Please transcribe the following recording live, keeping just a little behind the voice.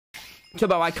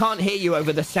Tubbo, I can't hear you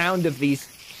over the sound of these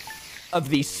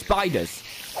spiders.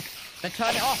 Then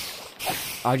turn it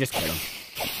off. I'll just kill them.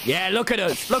 Yeah, look at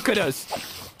us. Look at us.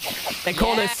 They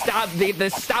call us the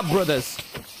Stab Brothers.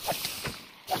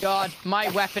 God, my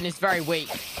weapon is very weak.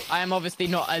 I am obviously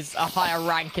not as a higher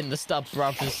rank in the Stub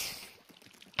Brothers.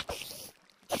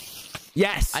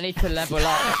 Yes. I need to level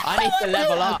up. I need to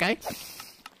level up. Okay.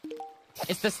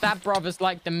 Is the Stab Brothers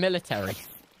like the military?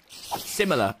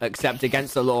 Similar, except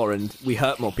against the law, and we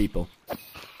hurt more people.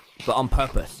 But on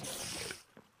purpose.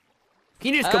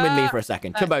 Can you just come with me for a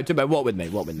second? Tubbo, walk with me.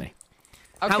 Walk with me.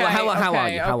 Okay, How are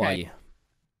you? How are you?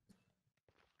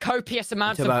 Copious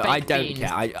amounts Tubbo, of baked I don't beans.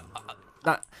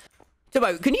 care.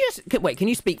 Tubbo, can you just... Wait, can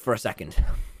you speak for a second?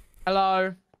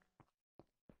 Hello.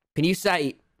 Can you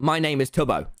say, my name is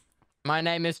Tubbo? My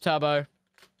name is Tubbo.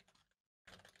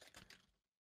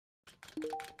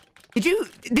 Did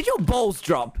your balls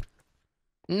drop?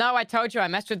 No, I told you I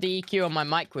messed with the EQ on my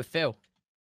mic with Phil.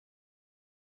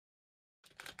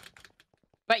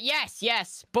 But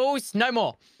yes, balls, no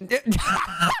more. No,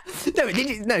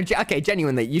 okay,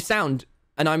 genuinely, you sound,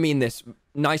 and I mean this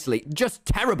nicely, just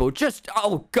terrible. Just,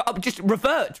 oh God, just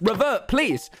revert,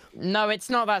 please. No, it's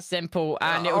not that simple,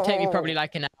 and it will take me probably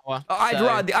like an hour. I'd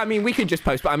rather, I mean, we could just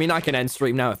post, but I mean, I can end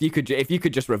stream now. If you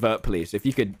could just revert, please. If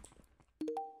you could.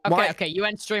 Okay, you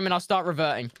end stream and I'll start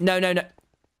reverting. No.